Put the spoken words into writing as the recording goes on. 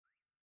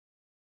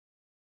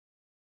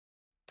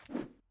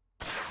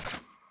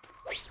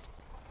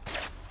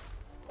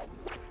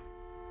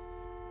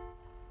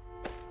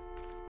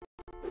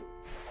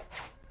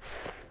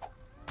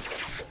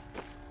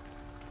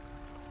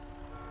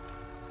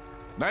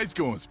Nice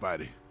going,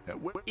 Spidey.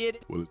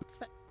 It.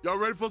 Y'all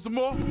ready for some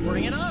more?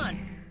 Bring it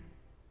on.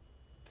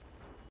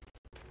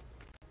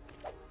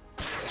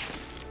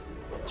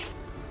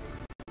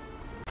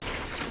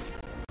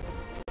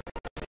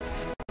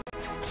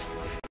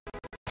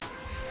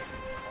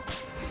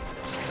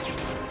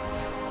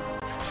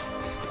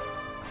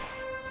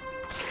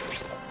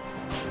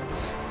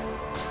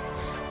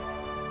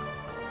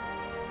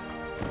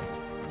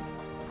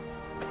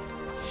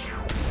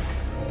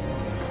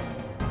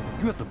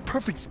 You have the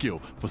perfect skill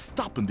for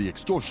stopping the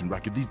extortion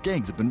racket these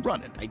gangs have been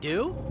running. I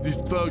do? These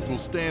thugs will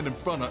stand in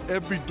front of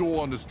every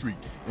door on the street,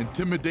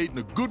 intimidating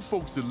the good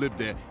folks that live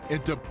there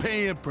into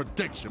paying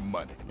protection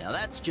money. Now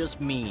that's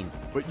just mean.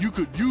 But you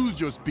could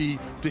use your speed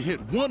to hit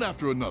one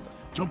after another,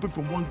 jumping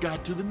from one guy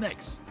to the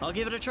next. I'll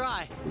give it a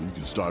try. Or you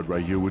can start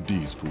right here with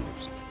these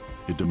fools.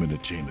 Hit them in the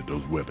chain of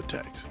those web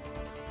attacks.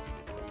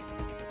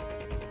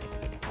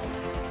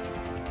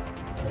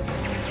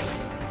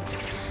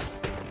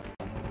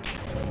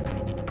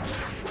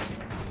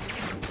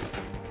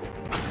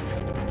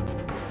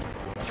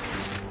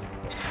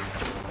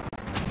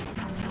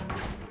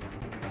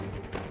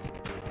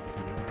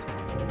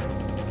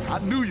 I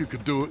knew you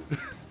could do it.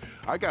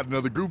 I got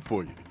another group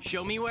for you.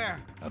 Show me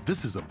where. Now,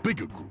 this is a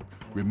bigger group.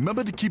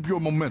 Remember to keep your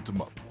momentum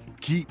up.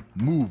 Keep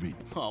moving.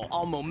 Oh,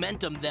 I'll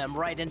momentum them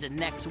right into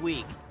next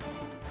week.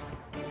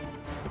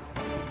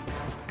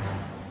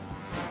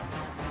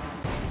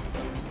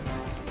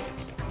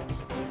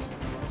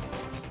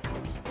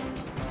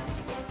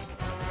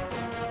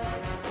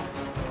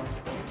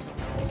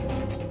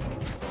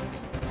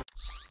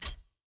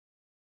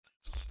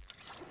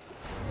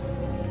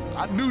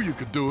 I knew you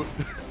could do it.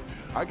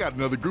 I got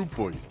another group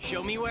for you.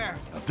 Show me where.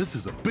 Now, this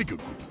is a bigger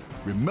group.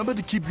 Remember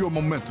to keep your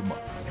momentum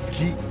up.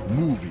 Keep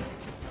moving.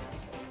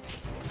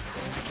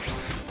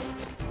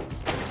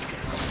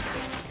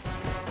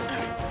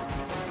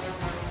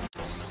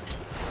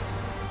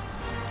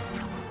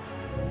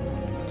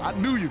 I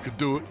knew you could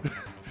do it.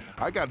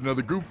 I got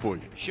another group for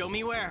you. Show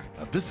me where.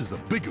 Now, this is a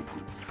bigger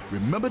group.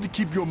 Remember to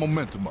keep your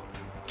momentum up.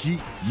 Keep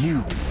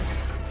moving.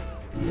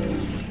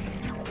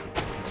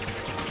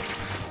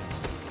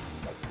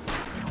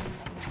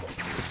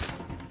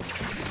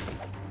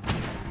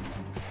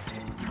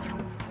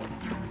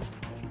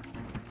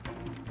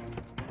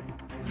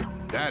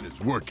 That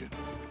is working.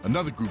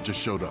 Another group just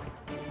showed up.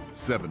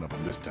 7 of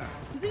them this time.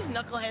 Do these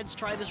knuckleheads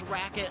try this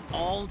racket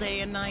all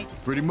day and night?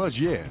 Pretty much,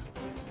 yeah.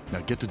 Now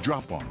get the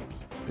drop on them.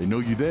 They know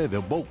you there,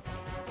 they'll bolt.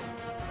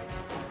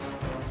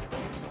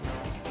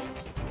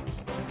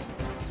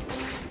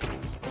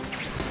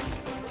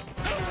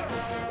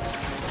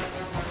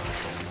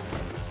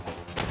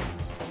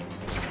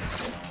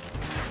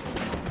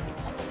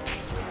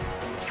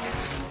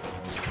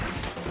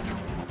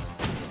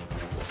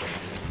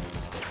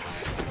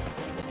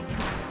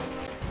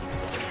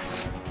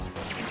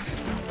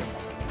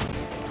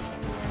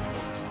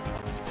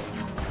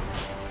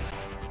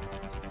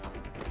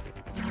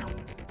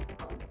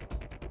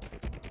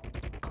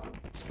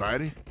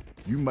 Spidey,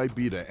 you might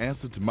be the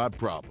answer to my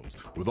problems.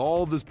 With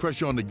all this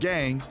pressure on the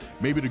gangs,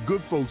 maybe the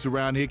good folks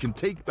around here can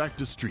take back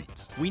the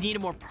streets. We need a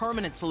more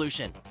permanent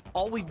solution.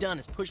 All we've done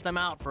is push them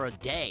out for a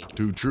day.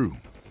 Too true.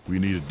 We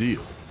need a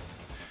deal.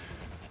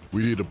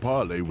 We need a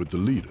parlay with the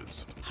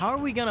leaders. How are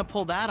we gonna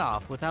pull that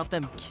off without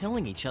them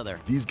killing each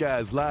other? These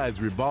guys' lives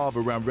revolve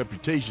around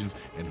reputations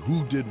and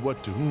who did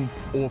what to whom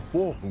or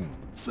for whom.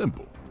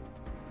 Simple.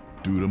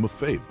 Do them a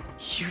favor.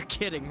 You're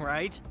kidding,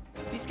 right?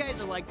 These guys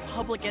are like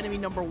public enemy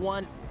number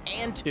 1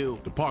 and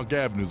 2. The Park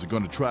Avenues are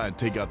going to try and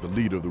take out the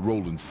leader of the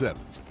Rolling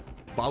Sevens.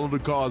 Follow the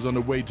cars on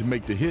the way to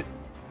make the hit,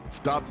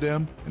 stop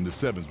them, and the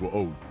Sevens will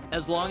owe you.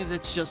 As long as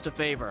it's just a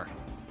favor.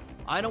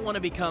 I don't want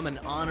to become an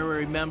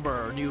honorary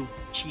member or new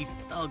chief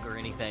thug or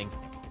anything.